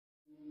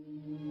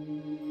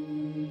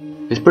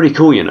It's pretty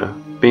cool, you know,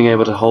 being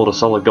able to hold a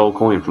solid gold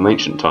coin from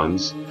ancient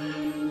times.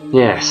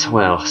 Yes,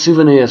 well,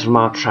 souvenirs from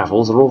our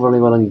travels are all very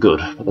well and good,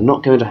 but they're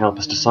not going to help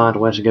us decide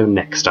where to go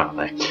next, are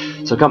they?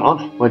 So come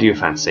on, where do you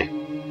fancy?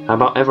 How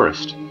about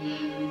Everest?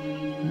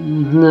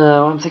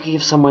 No, I'm thinking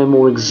of somewhere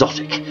more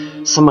exotic,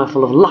 somewhere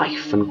full of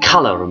life and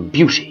colour and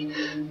beauty.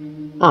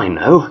 I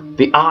know,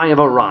 the Eye of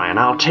Orion.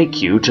 I'll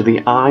take you to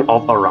the Eye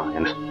of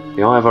Orion.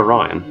 The Eye of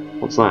Orion?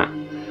 What's that?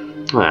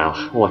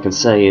 Well, all I can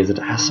say is that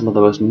it has some of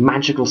the most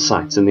magical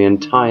sights in the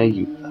entire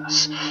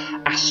universe.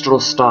 Astral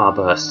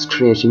starbursts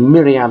creating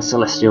myriad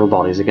celestial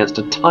bodies against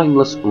a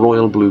timeless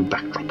royal blue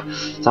backdrop.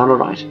 Sound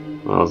alright?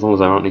 Well, as long as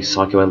there aren't any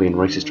psycho-alien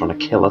races trying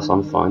to kill us,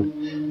 I'm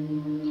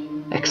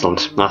fine.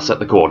 Excellent. I'll set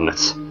the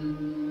coordinates.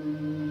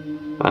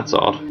 That's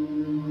odd.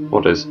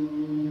 What is?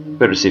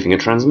 We're receiving a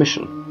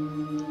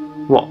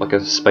transmission. What, like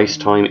a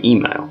space-time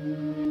email?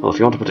 Well, if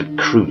you want to put it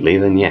crudely,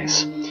 then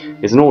yes.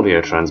 It's an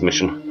audio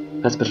transmission.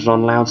 Let's put it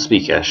on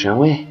loudspeaker, shall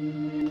we?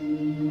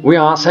 We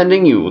are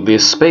sending you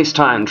this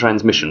space-time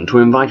transmission to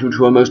invite you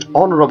to a most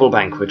honourable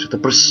banquet at the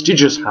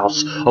prestigious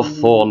house of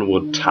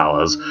Thornwood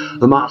Towers.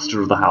 The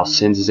master of the house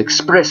sends his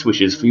express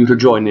wishes for you to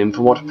join him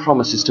for what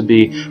promises to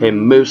be a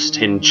most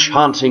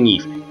enchanting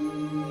evening.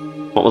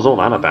 What was all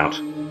that about?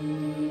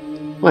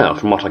 Well,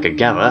 from what I could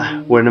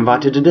gather, we're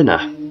invited to dinner.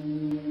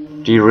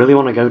 Do you really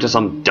want to go to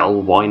some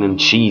dull wine and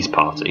cheese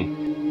party?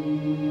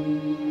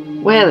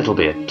 Well, it'll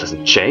be a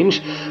pleasant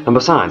change, and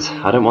besides,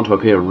 I don't want to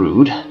appear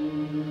rude.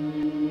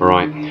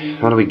 Right,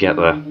 how do we get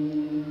there?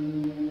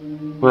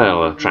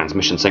 Well, a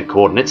transmission sent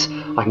coordinates.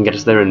 I can get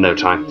us there in no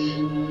time.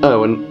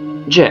 Oh,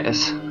 and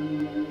Jess,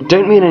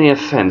 don't mean any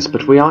offence,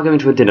 but we are going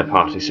to a dinner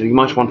party, so you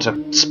might want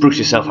to spruce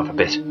yourself up a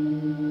bit.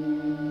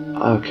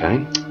 Okay,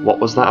 what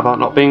was that about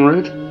not being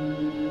rude?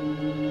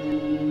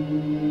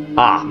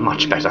 Ah,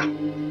 much better.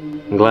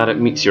 I'm glad it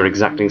meets your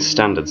exacting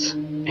standards.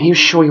 Are you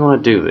sure you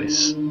want to do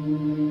this?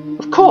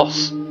 Of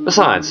course!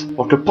 Besides,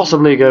 what could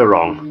possibly go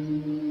wrong?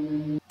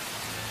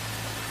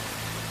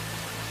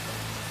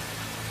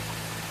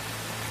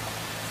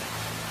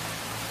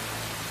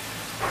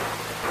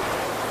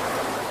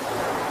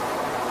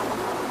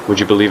 Would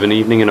you believe an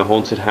evening in a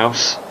haunted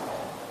house?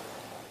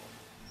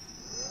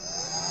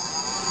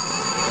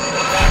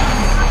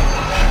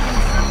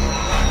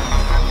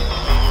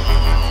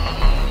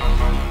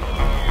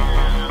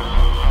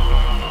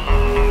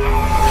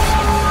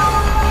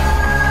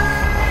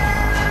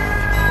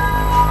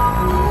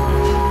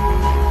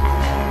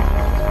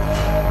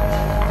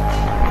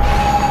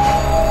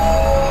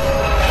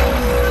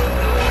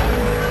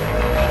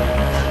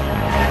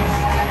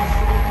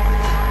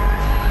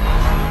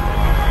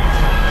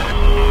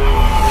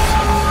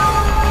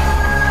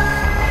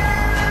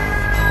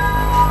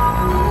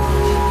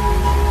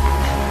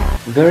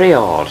 Very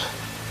odd.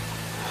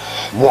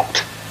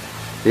 What?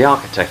 The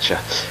architecture.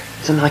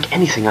 It's unlike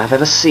anything I've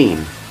ever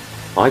seen.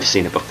 I've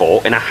seen it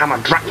before in a Hammer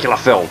Dracula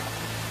film.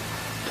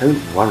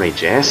 Don't worry,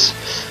 Jess.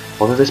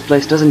 Although this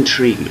place does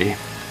intrigue me,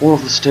 all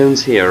of the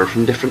stones here are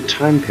from different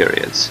time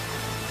periods.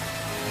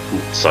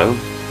 So,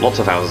 lots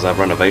of houses have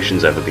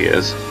renovations over the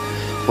years.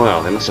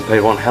 Well, they must have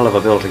paid one hell of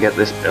a bill to get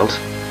this built.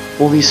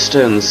 All these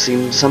stones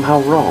seem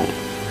somehow wrong.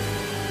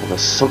 Well,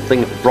 there's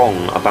something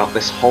wrong about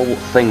this whole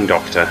thing,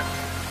 Doctor.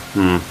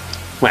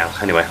 Well,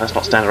 anyway, let's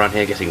not stand around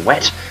here getting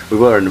wet. We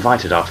were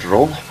invited after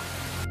all.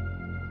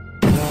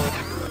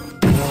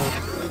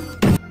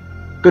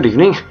 Good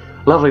evening.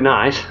 Lovely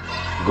night.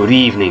 Good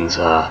evening,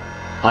 sir.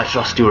 I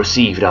trust you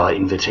received our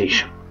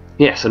invitation.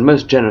 Yes, and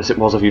most generous it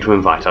was of you to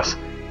invite us.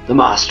 The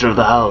master of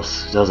the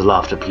house does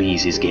love to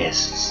please his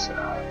guests.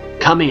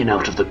 Come in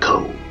out of the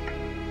cold.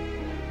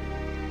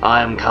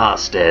 I am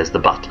Carstairs, the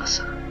butler,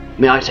 sir.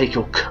 May I take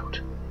your coat?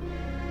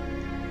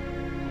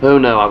 Oh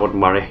no, I wouldn't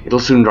worry. It'll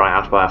soon dry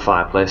out by a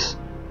fireplace.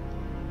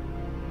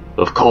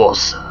 Of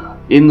course, sir.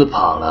 In the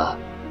parlour.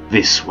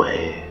 This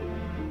way.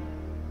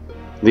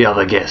 The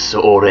other guests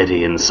are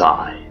already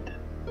inside.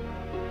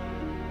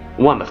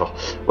 Wonderful.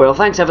 Well,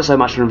 thanks ever so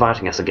much for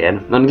inviting us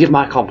again, and give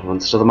my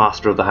compliments to the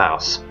master of the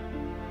house.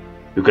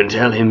 You can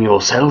tell him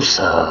yourself,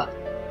 sir,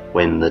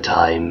 when the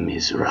time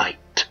is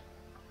right.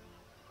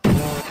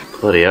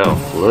 Bloody hell,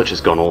 Lurch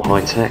has gone all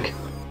high-tech.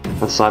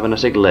 That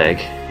cybernetic leg,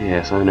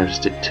 yes, I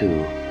noticed it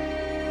too.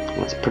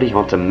 Well, it's pretty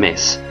hard to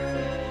miss.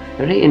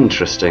 Very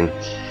interesting.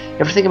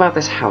 Everything about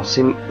this house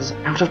seems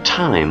out of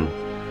time.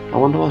 I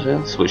wonder what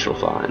else we shall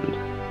find.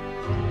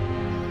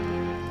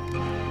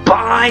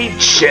 By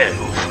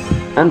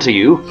Jove! And to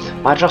you,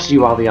 I trust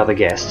you are the other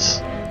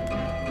guests.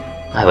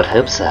 I would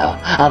hope so.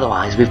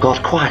 Otherwise we've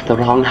got quite the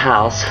wrong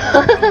house.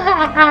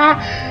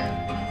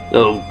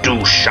 Oh,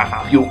 do shut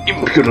up, you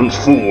impudent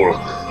fool!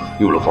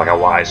 You look like a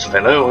wise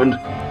fellow and...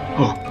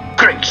 Oh,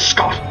 great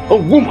Scott! A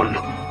woman!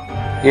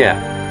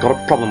 Yeah, got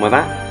a problem with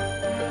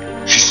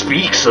that? She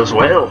speaks as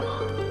well.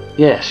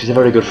 Yes, she's a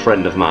very good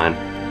friend of mine.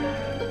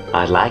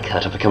 I'd like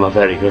her to become a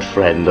very good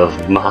friend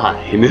of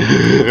mine.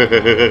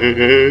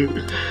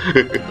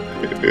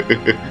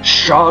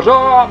 Shut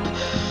up!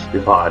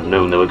 If I'd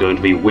known there were going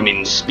to be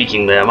women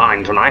speaking their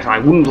mind tonight, I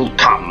wouldn't have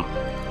come.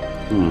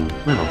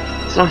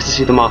 Well, It's nice to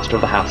see the master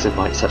of the house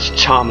invite such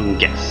charming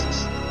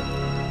guests.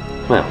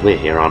 Well, we're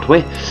here, aren't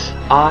we?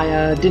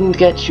 I didn't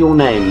get your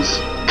names.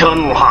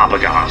 Colonel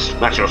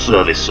Harbergast, at your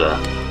service, sir.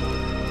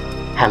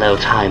 Hello,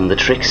 Time the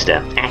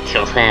Trickster. At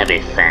your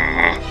service,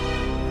 sir.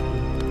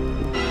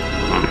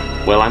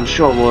 Well, I'm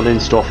sure we're in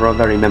store for a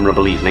very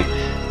memorable evening.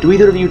 Do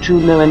either of you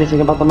two know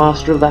anything about the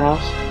master of the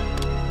house?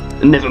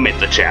 Never met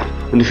the chap,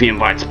 and if he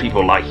invites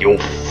people like your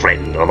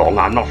friend along,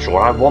 I'm not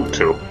sure I want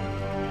to.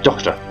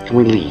 Doctor, can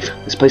we leave?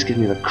 This place gives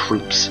me the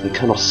creeps, and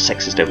Colonel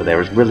Sexist over there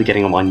is really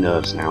getting on my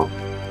nerves now.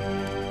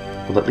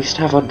 We'll at least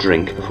have a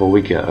drink before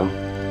we go.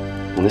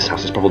 And this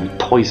house is probably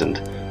poisoned.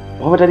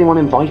 Why would anyone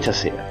invite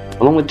us here,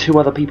 along with 2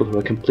 other people who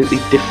are completely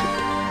different?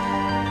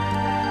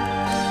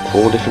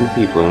 4 different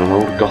people in an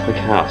old Gothic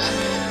house.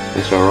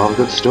 Makes for a rather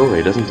good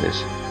story, doesn't it?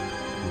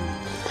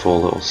 4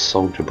 little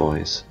soldier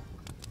boys.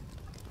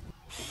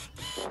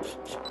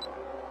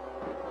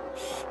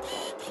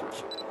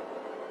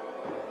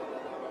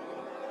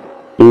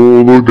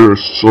 All the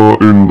guests are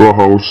in the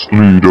house,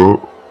 leader.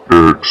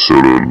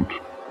 Excellent.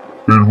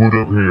 It would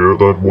appear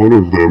that one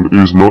of them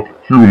is not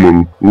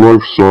human.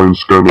 Life sign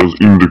scanners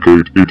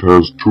indicate it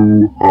has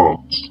 2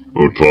 hearts.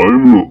 A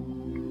time look.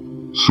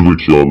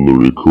 Switch on the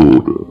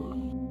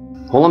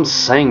recorder. All I'm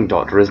saying,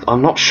 Doctor, is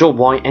I'm not sure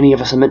why any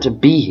of us are meant to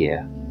be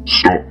here.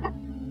 Stop.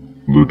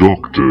 The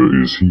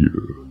doctor is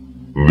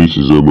here. This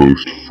is a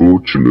most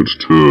fortunate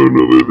turn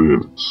of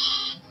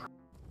events.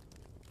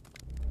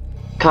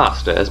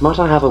 Carstairs, might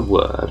I have a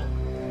word?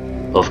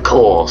 Of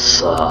course,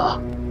 sir.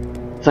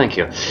 Thank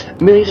you.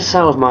 Merely to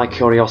salve my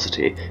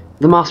curiosity,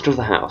 the master of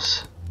the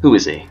house, who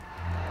is he?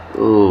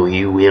 Oh,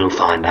 you will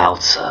find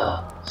out,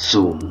 sir,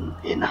 soon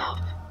enough.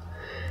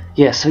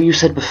 Yes, so you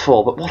said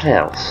before, but what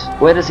else?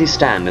 Where does he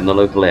stand in the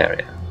local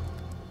area?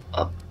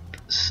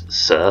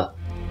 Sir?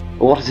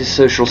 What is his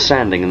social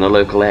standing in the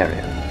local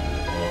area?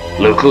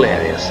 Local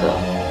area, sir.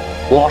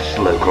 What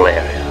local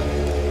area?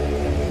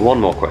 One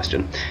more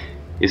question.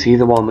 Is he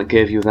the one that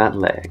gave you that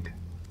leg?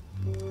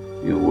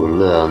 You will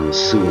learn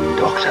soon,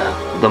 Doctor.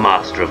 The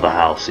master of the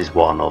house is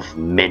one of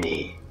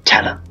many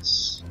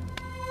talents.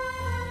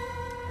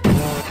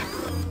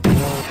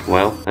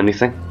 Well,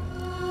 anything?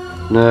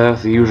 No,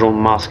 the usual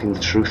masking the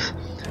truth.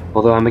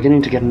 Although I'm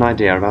beginning to get an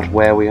idea about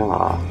where we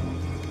are.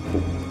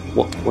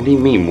 What do you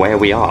mean, where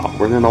we are?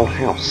 We're in an old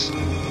house.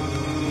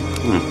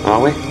 Are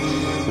we?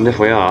 And if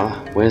we are,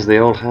 where's the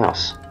old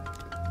house?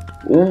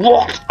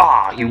 What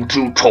are you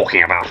 2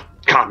 talking about?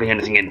 Can't be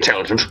anything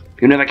intelligent.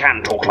 You never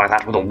can talk like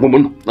that with a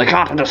woman. They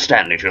can't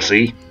understand it, you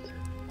see.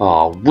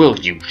 Oh, will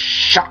you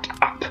shut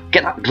up?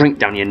 Get that drink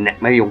down your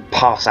neck, maybe you'll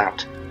pass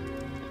out.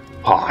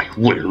 I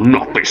will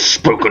not be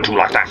spoken to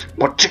like that,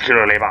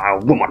 particularly by a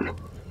woman.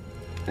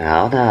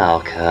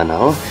 Now,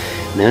 Colonel.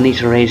 No need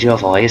to raise your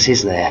voice,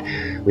 is there?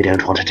 We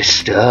don't want to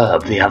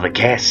disturb the other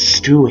guests,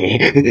 do we?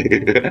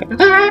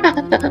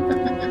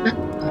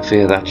 I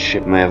fear that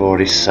ship may have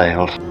already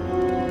sailed.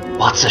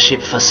 What's a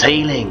ship for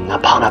sailing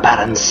upon a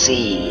barren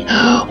sea?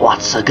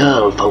 What's a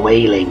girl for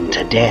wailing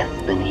to death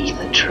beneath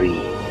a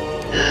tree?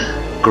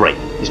 Great,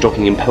 he's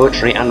talking in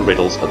poetry and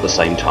riddles at the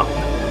same time.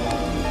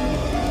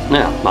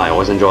 Now, I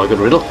always enjoy a good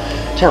riddle.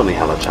 Tell me,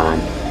 Time,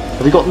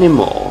 have you got any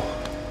more?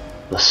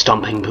 The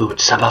stomping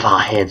boots above our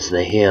heads,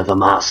 they hear the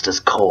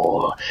master's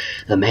call.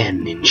 The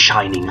men in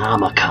shining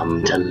armor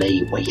come to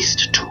lay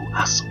waste to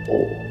us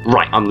all.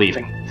 Right, I'm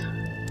leaving.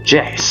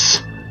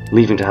 Jess!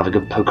 Leaving to have a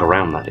good poke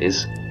around, that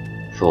is.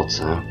 Thought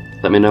so.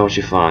 Let me know what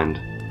you find.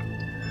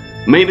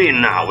 Maybe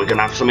now we can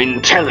have some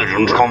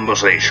intelligent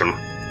conversation.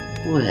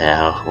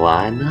 Well,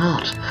 why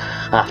not?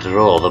 After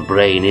all, the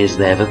brain is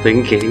there for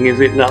thinking, is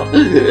it not?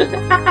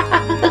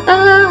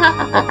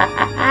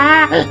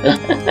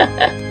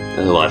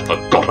 Oh, I'd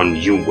forgotten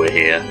you were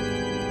here.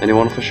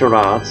 Anyone for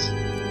charades?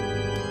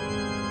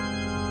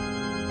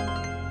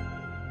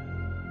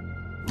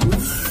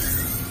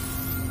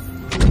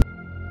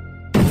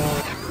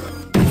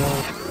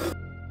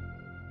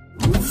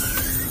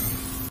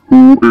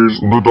 Who is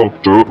the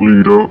Doctor,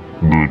 leader?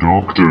 The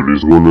Doctor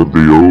is one of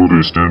the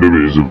oldest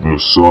enemies of the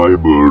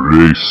Cyber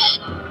race.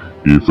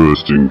 He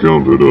first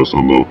encountered us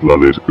on the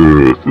planet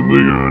Earth in the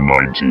year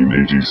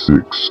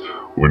 1986,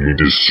 when he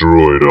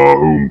destroyed our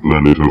home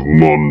planet of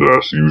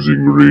Mondas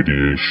using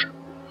radiation.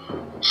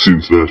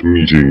 Since that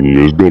meeting, he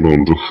has gone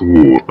on to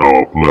thwart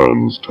our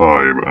plans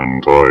time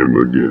and time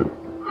again.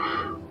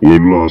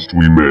 When last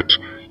we met,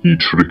 he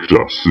tricked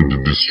us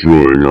into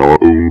destroying our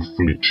own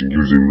fleet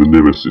using the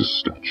Nemesis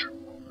statue.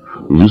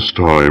 This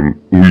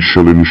time, we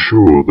shall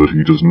ensure that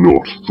he does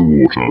not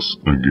thwart us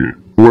again.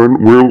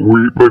 When will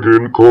we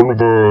begin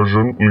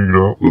conversion,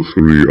 leader? The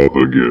 3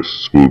 other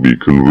guests will be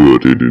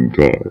converted in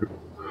time.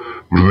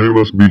 But they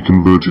must be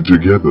converted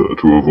together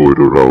to avoid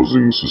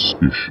arousing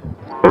suspicion.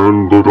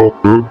 And the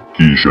Doctor,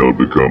 he shall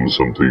become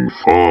something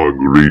far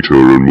greater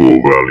and more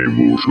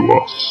valuable to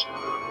us.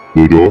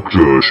 The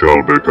Doctor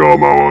shall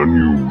become our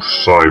new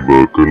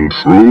cyber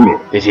controller.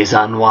 It is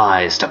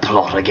unwise to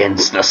plot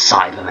against the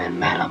Cybermen,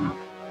 madam.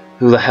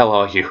 Who the hell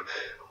are you?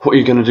 What are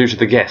you going to do to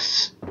the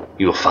guests?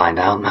 You'll find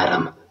out,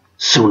 madam,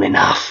 soon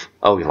enough.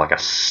 Oh, you're like a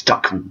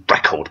stuck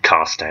record. called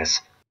Carstairs.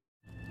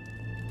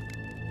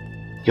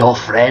 Your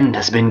friend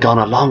has been gone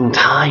a long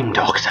time,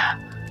 Doctor.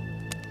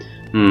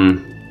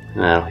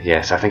 Well,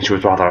 yes, I think she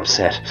was rather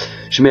upset.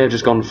 She may have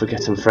just gone to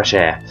get some fresh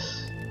air,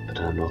 but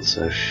I'm not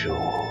so sure.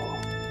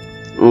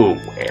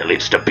 Oh, well,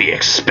 it's to be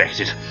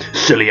expected.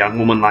 Silly young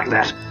woman like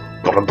that.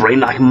 Got a brain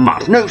like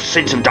mud, no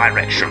sense of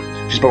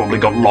direction. She's probably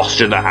got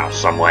lost in the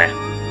house somewhere.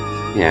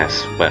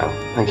 Yes, well,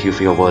 thank you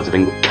for your words of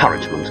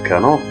encouragement,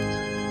 Colonel.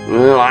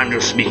 Well, I'm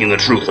just speaking the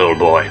truth, old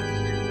boy.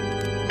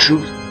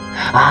 Truth?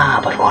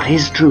 Ah, but what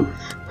is truth?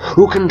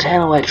 Who can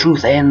tell where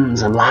truth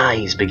ends and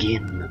lies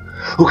begin?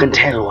 Who can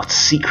tell what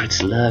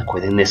secrets lurk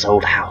within this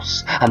old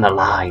house and the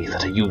lies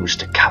that are used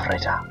to cover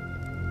it up?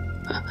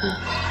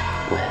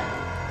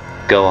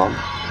 Well, go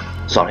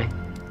on. Sorry.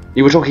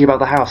 You were talking about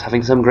the house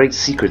having some great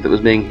secret that was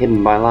being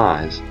hidden by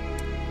lies.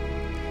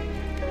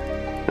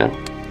 Well,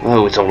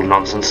 oh, it's all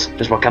nonsense.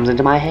 Just what comes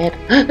into my head.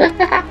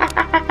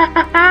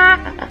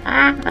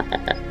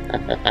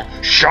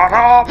 Shut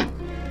up!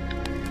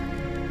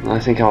 I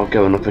think I'll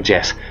go and look for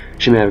Jess.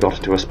 She may have got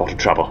into a spot of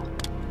trouble.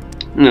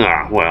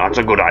 Ah, well, that's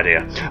a good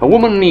idea. A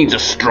woman needs a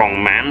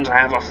strong man to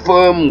have a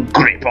firm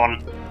grip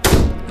on...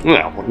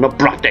 Well, what an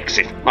abrupt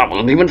exit. I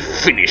wasn't even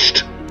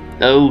finished.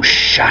 Oh,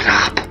 shut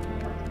up.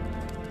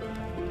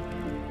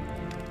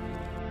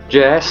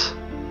 Jess,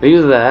 are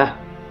you there?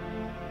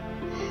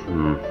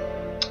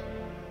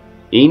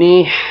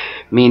 Eeny,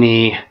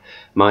 meeny,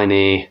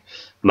 miny,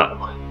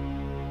 mo.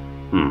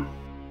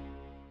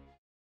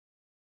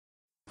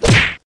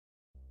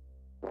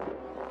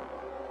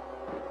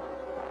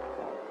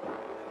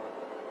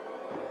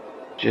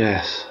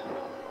 Jess,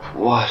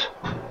 what?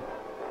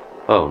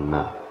 Oh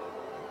no.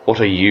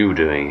 What are you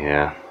doing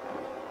here?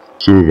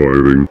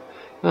 Surviving.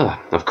 Ah,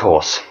 of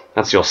course.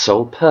 That's your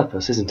sole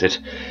purpose, isn't it?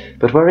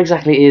 But where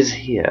exactly is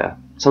here?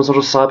 Some sort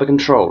of cyber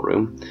control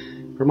room?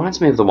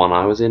 Reminds me of the one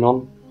I was in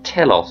on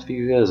Telos a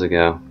few years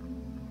ago.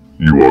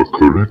 You are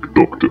correct,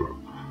 Doctor.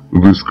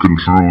 This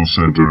control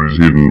center is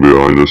hidden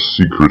behind a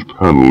secret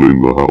panel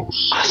in the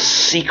house. A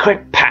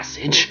secret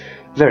passage?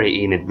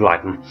 Very Enid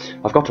Blyton.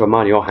 I've got to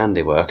admire your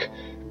handiwork.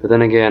 But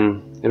then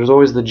again, it was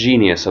always the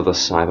genius of the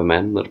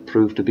Cybermen that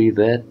proved to be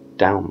their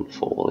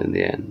downfall in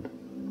the end.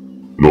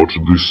 Not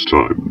this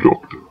time,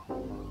 Doctor.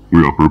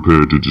 We are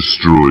prepared to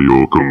destroy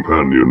your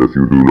companion if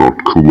you do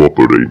not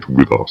cooperate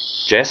with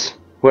us. Jess,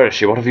 where is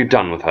she? What have you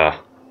done with her?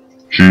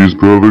 She is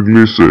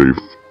perfectly safe.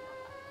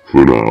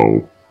 For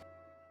now.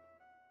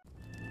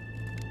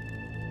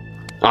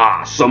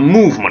 Ah, some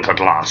movement at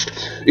last.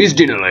 Is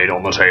dinner laid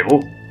on the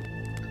table?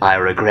 I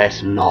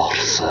regret not,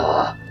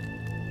 sir.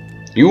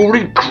 You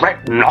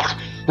regret not?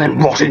 Then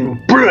what in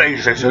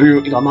blazes are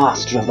you... The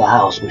master of the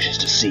house wishes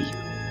to see you.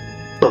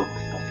 Both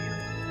of you.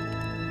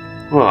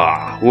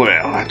 Ah,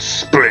 well, that's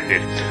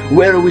splendid.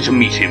 Where are we to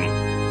meet him?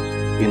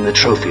 In the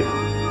trophy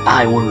room.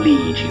 I will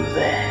lead you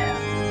there.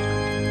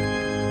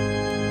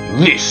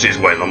 This is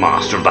where the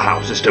master of the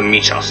house is to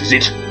meet us, is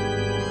it?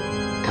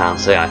 Can't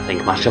say I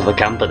think much of the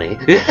company.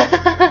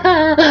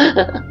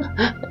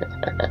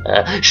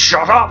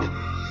 Shut up!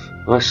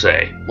 I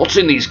say, what's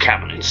in these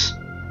cabinets?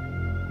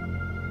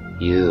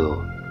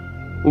 You.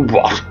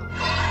 What?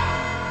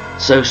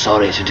 So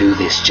sorry to do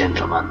this,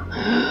 gentlemen,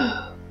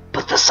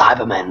 but the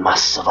Cybermen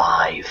must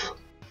survive.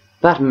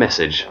 That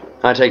message,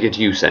 I take it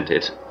you sent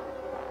it.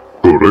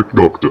 Correct,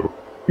 Doctor.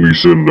 We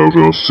send out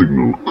our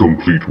signal,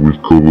 complete with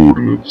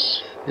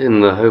coordinates. In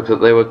the hope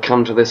that they would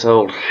come to this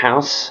old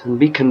house and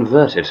be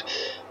converted.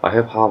 I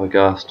hope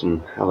Harvagast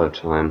and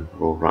Hallowtime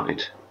are all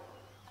right.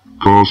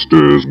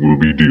 Carstairs will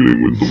be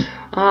dealing with them.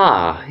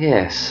 Ah,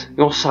 yes,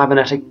 your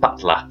cybernetic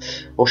butler.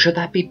 Or should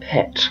that be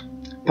Pet?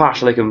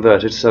 Partially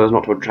converted so as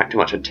not to attract too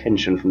much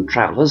attention from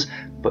travellers,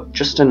 but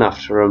just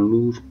enough to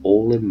remove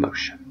all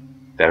emotion.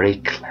 Very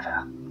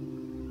clever.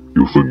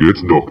 You forget,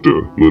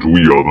 Doctor, that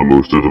we are the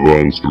most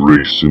advanced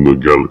race in the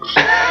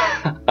galaxy.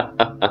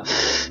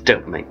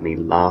 Don't make me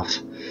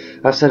laugh.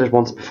 I've said it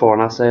once before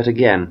and I'll say it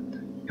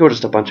again. You're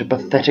just a bunch of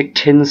pathetic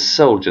tin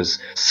soldiers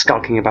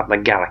skulking about the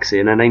galaxy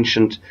in an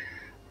ancient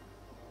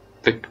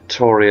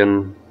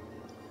Victorian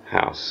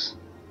house.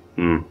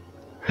 You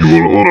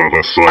will honor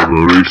the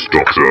cyber race,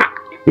 Doctor,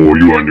 or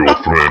you and your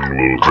friend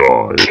will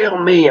die. Kill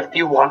me if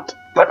you want,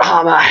 but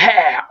I'm a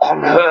hair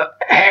on her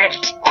head.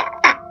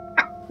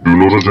 Do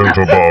not attempt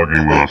to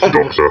bargain with us,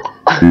 Doctor.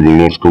 We will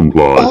not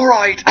comply. All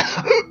right.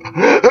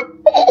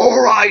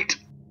 All right.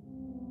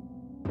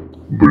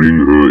 Bring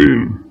her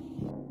in.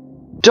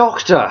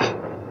 Doctor!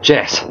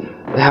 Jess,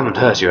 they haven't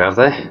hurt you, have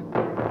they?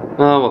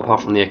 Oh,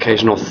 apart from the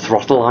occasional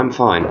throttle, I'm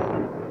fine.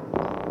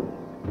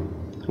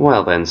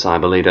 Well then,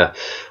 Cyber Leader,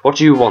 what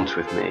do you want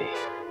with me?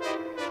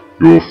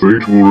 Your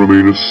fate will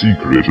remain a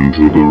secret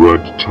until the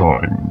right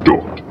time,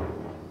 Doctor.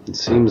 It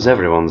seems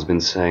everyone's been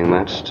saying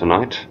that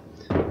tonight.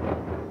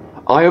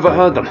 I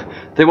overheard them.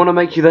 They want to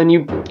make you their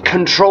new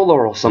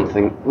controller or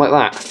something like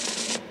that.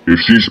 If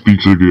she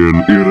speaks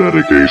again,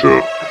 eradicate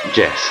her.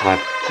 Jess, I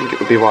think it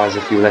would be wise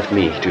if you let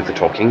me do the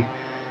talking.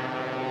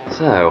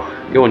 So,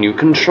 your new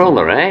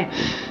controller, eh?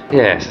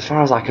 Yes, as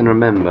far as I can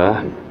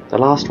remember, The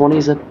last one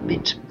is a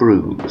bit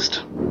bruised.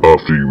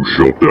 After you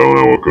shot down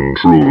our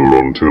controller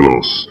on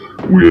Telos,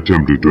 we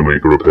attempted to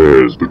make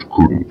repairs but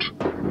couldn't.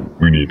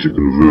 We need to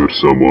convert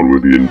someone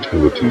with the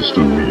intelligence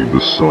to lead the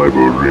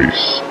cyber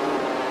race.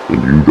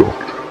 And you,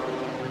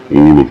 Doctor.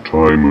 All of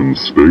time and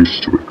space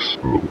to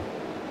explore.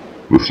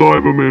 The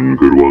Cybermen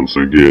could once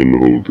again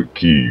hold the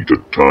key to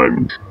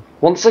time travel.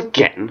 Once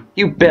again?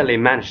 You barely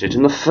managed it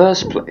in the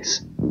first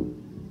place.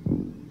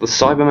 The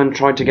Cybermen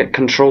tried to get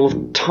control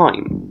of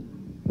time.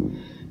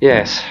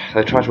 Yes,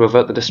 they tried to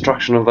avert the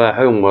destruction of their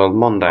homeworld,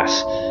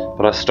 Mondas,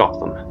 but I stopped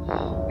them.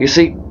 You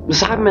see, the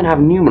Cybermen have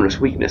numerous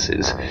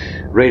weaknesses.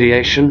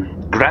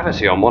 Radiation,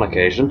 gravity on one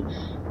occasion,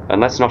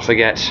 and let's not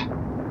forget,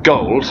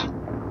 gold.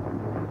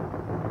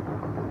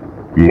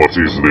 What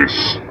is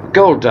this?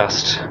 Gold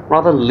dust.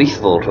 Rather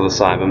lethal to the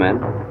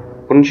Cybermen.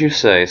 Wouldn't you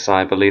say,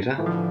 Cyber Leader?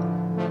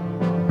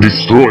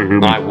 Destroy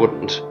him! I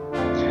wouldn't.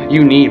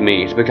 You need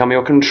me to become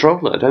your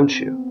controller, don't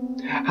you?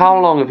 How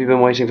long have you been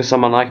waiting for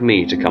someone like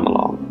me to come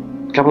along?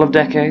 A couple of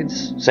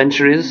decades?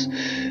 Centuries?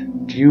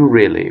 Do you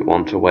really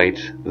want to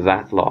wait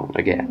that long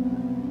again?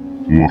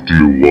 What do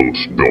you want,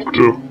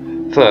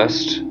 Doctor?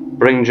 First,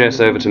 bring Jess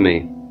over to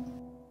me.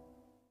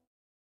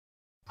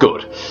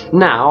 Good.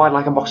 Now I'd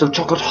like a box of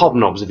chocolate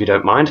hobnobs, if you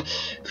don't mind.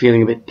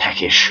 Feeling a bit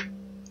peckish.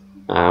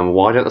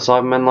 Why don't the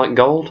Cybermen like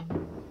gold?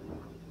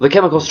 The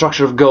chemical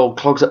structure of gold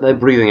clogs up their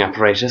breathing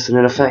apparatus and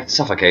in effect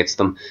suffocates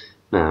them.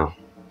 Now,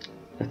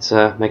 let's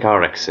make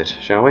our exit,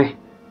 shall we?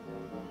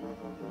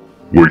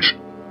 Wait.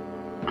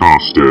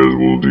 Carstairs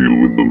will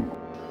deal with them.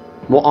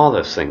 What are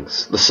those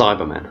things? The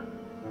Cybermen.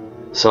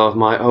 Some of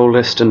my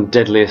oldest and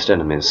deadliest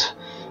enemies.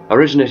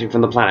 Originating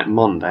from the planet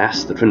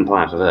Mondas, the twin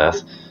planet of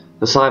Earth,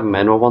 the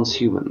Cybermen were once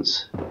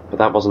humans, but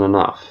that wasn't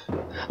enough.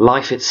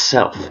 Life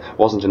itself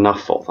wasn't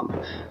enough for them,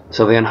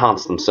 so they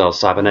enhanced themselves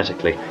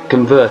cybernetically,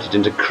 converted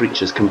into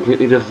creatures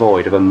completely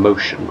devoid of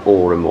emotion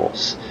or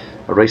remorse.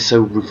 A race so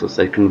ruthless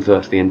they'd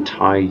convert the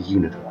entire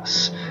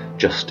universe,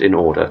 just in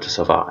order to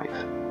survive.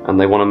 And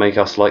they want to make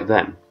us like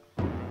them.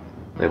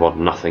 They want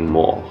nothing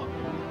more.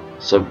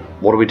 So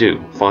what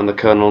do? Find the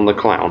Colonel and the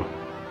Clown?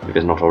 If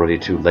it's not already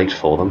too late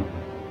for them.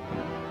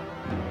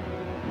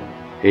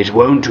 It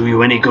won't do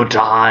you any good to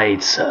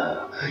hide,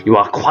 sir. You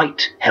are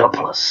quite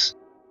helpless.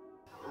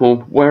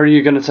 Well, where are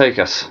you going to take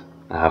us?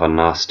 I have a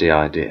nasty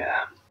idea.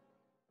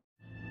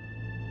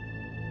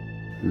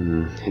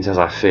 It's as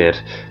I feared.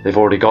 They've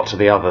already got to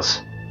the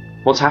others.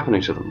 What's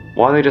happening to them?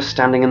 Why are they just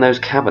standing in those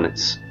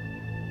cabinets?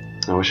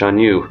 I wish I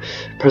knew.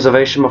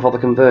 Preservation before the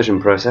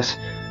conversion process.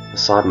 The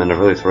Cybermen have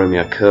really thrown me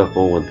a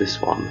curveball with this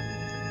one.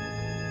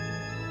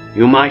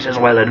 You might as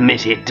well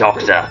admit it,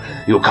 Doctor.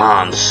 You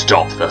can't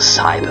stop the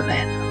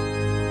Cybermen.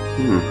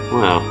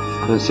 Well,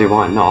 I don't see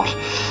why not.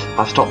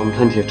 I've stopped them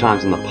plenty of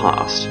times in the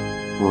past.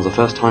 It was the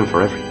first time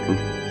for everything.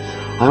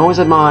 I always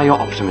admire your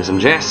optimism,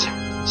 Jess.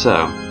 So,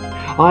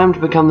 I am to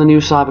become the new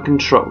cyber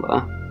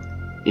controller?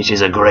 It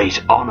is a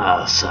great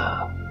honor,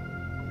 sir.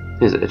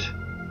 Is it?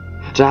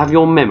 To have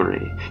your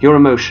memory, your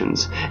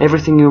emotions,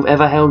 everything you've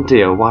ever held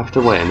dear wiped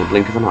away in the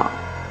blink of an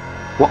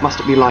eye? What must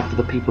it be like for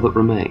the people that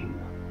remain?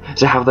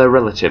 To have their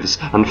relatives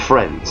and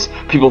friends,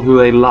 people who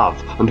they love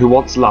and who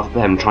once loved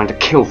them, trying to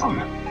kill them?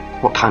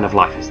 What kind of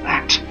life is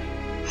that?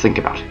 Think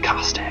about it,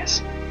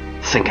 Carstairs.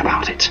 Think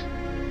about it.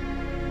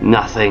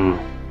 Nothing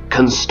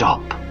can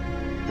stop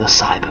the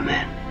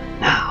Cybermen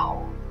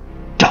now,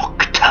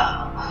 Doctor.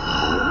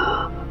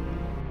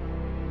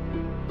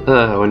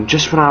 Oh, and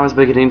just when I was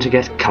beginning to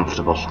get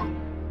comfortable.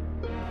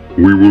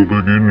 We will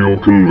begin your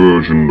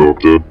conversion,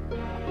 Doctor.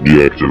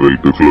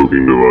 Deactivate the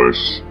cloaking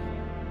device.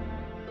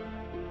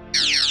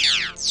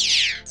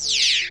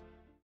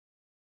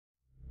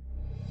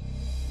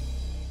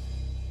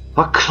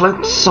 A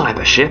cloaked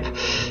cyber ship?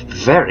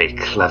 Very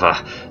clever.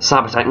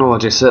 Cyber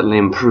technology certainly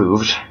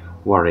improved,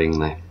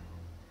 worryingly.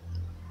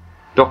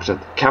 Doctor,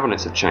 the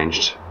cabinets have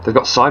changed. They've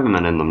got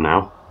Cybermen in them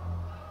now.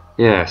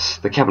 Yes,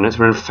 the cabinets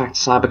were in fact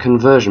cyber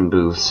conversion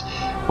booths.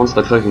 Once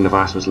the cloaking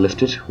device was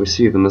lifted, we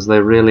see them as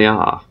they really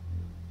are.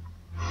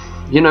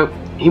 You know,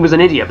 he was an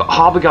idiot, but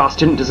Harbogast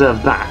didn't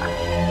deserve that.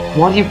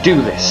 Why do you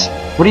do this?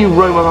 Why do you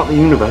roam about the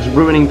universe,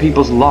 ruining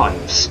people's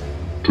lives?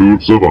 To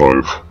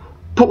survive.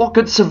 But what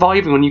good's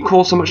surviving when you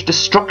cause so much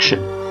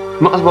destruction? You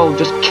might as well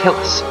just kill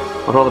us.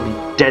 I'd rather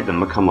be dead than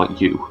become like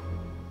you.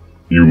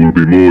 You will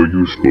be more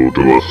useful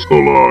to us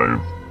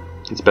alive.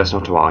 It's best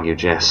not to argue,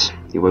 Jess.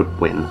 You won't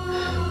win.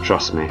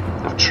 Trust me,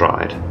 I've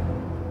tried.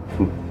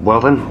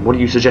 Well then, what do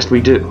you suggest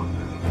we do?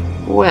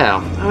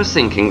 Well, I was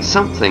thinking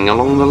something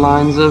along the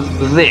lines of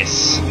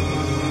this.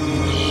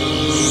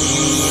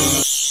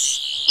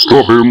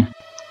 Stop him!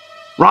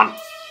 Run!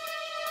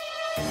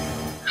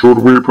 Should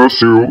we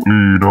pursue,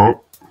 leader?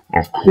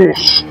 Of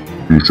course.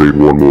 You take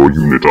one more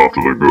unit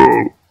after the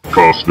girl.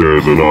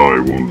 Carstairs and I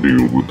will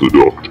deal with the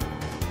doctor.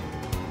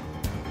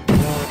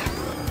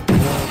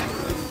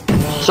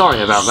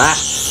 Sorry about that.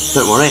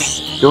 Don't worry.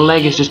 Your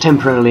leg is just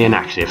temporarily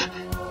inactive.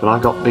 But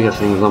I've got bigger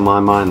things on my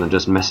mind than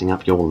just messing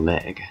up your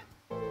leg.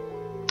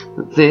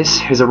 This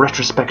is a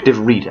retrospective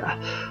reader.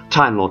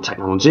 Time Lord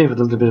technology with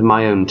a little bit of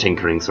my own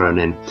tinkering thrown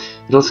in.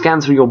 It'll scan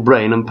through your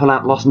brain and pull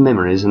out lost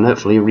memories and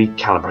hopefully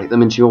recalibrate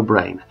them into your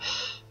brain.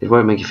 It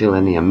won't make you feel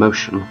any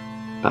emotion,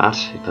 but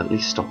it'll at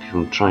least stop you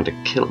from trying to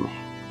kill me.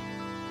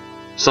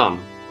 Sun.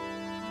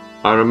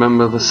 I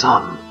remember the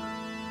sun.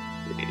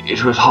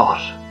 It was hot.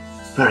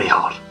 Very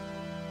hot.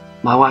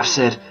 My wife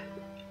said,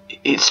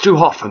 "It's too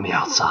hot for me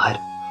outside.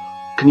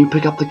 Can you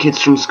pick up the kids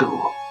from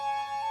school?"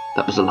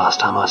 That was the last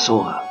time I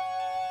saw her.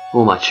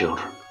 All my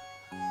children.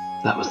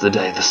 That was the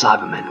day the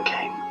Cybermen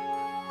came.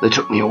 They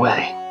took me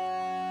away.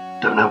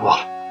 Don't know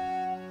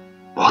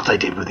what they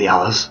did with the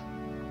others.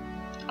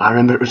 I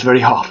remember it was very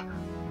hot.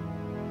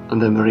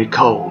 And then very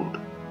cold.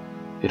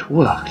 It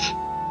worked.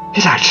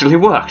 It actually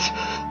worked.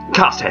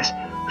 Carstairs,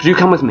 could you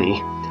come with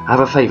me? I have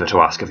a favour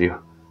to ask of you.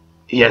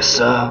 Yes,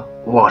 sir.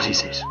 What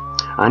is it?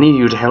 I need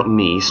you to help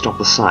me stop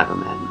the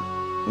Cybermen.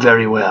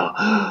 Very well.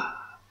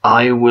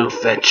 I will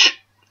fetch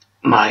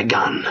my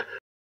gun.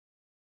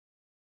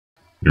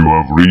 You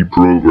have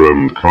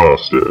reprogrammed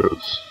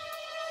Carstairs.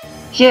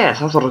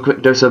 Yes, I thought a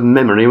quick dose of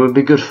memory would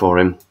be good for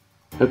him.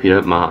 Hope you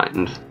don't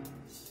mind.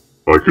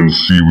 I can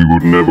see we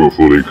would never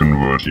fully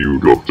convert you,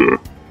 Doctor.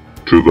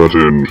 To that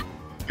end,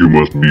 you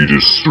must be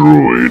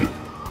destroyed.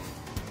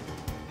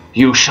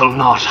 You shall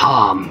not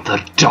harm the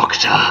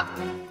Doctor.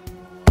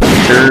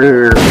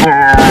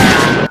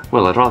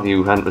 Well, I'd rather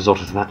you hadn't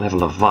resorted to that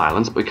level of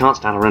violence, but we can't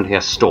stand around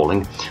here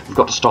stalling. We've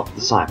got to stop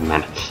the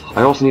Cybermen.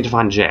 I also need to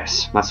find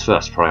Jess. That's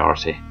first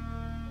priority.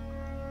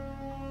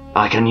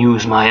 I can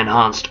use my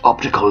enhanced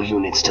optical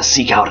units to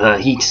seek out her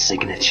heat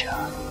signature.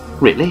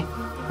 Really?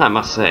 I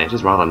must say, it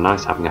is rather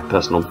nice having a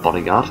personal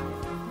bodyguard.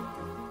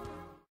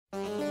 I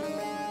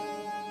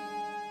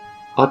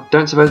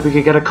don't suppose we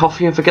could get a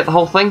coffee and forget the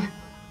whole thing?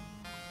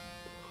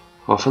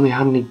 Oh, if only I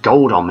had any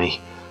gold on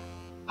me.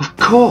 Of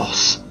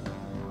course!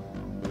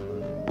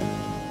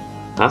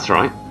 That's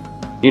right.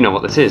 You know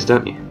what this is,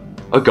 don't you?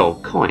 A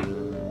gold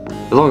coin.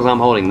 As long as I'm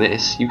holding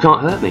this, you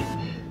can't hurt me.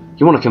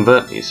 You want to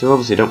convert me, so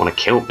obviously you don't want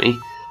to kill me.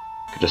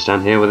 Could just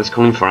stand here with this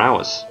coin for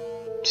hours.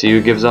 See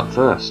who gives up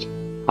first.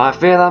 I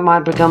fear that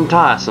might become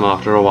tiresome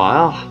after a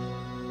while.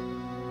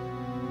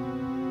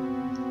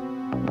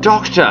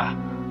 Doctor!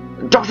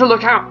 Doctor,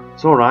 look out!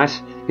 It's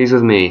alright, he's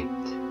with me.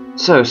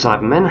 So,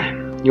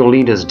 Cybermen, your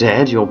leader's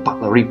dead, your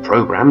butler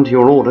reprogrammed,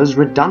 your orders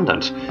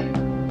redundant.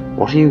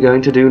 What are you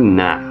going to do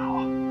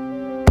now?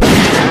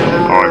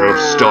 I have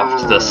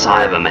stopped the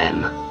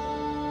Cybermen.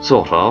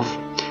 Sort of.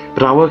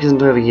 But our work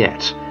isn't over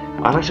yet.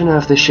 I'd like to know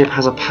if this ship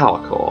has a power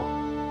core.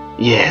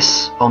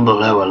 Yes, on the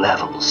lower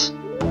levels.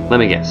 Let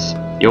me guess.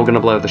 You're going to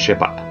blow the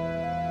ship up.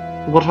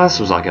 What else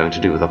was I going to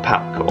do with a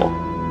power core?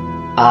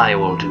 I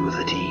will do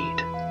the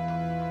deed.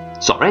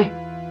 Sorry?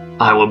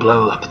 I will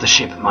blow up the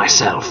ship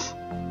myself.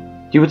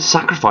 You would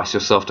sacrifice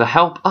yourself to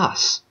help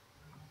us.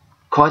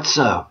 Quite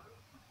so.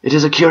 It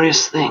is a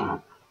curious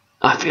thing.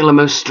 I feel a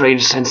most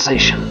strange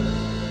sensation.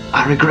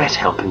 I regret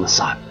helping the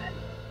Cybermen.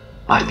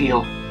 I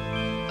feel...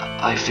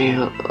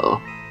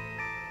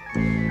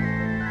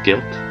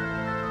 Guilt?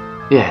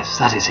 Yes,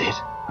 that is it.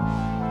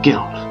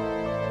 Guilt.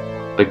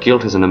 But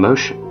guilt is an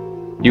emotion.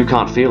 You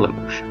can't feel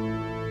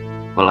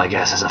emotion. Well, I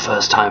guess it's a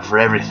first time for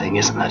everything,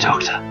 isn't there,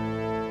 Doctor?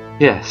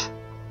 Yes.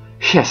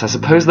 Yes, I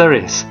suppose there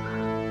is.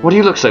 What do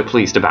you look so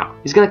pleased about?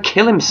 He's going to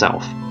kill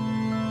himself.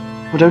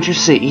 Well, don't you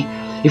see?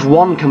 If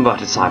one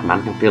converted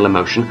Cyberman can feel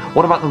emotion,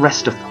 what about the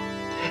rest of them?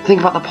 Think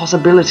about the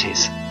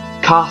possibilities.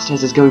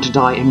 Carstairs is going to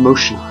die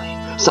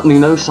emotionally, something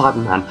no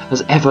Cyberman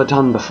has ever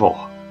done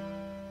before.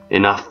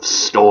 Enough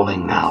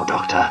stalling now,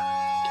 Doctor.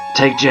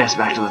 Take Jess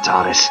back to the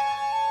TARDIS.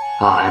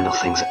 I'll handle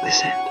things at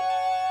this end.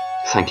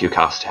 Thank you,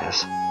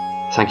 Carstairs.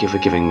 Thank you for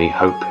giving me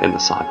hope in the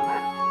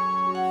Cybermen.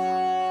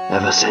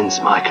 Ever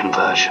since my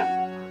conversion,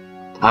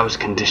 I was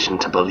conditioned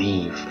to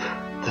believe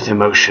that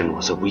emotion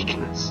was a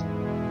weakness.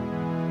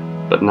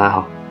 But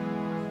now,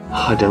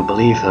 I don't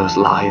believe those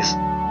lies.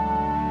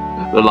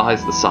 The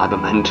lies the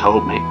Cybermen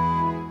told me.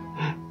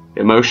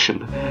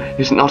 Emotion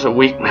is not a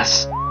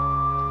weakness.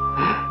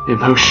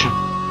 Emotion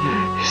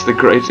is the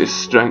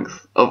greatest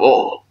strength of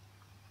all.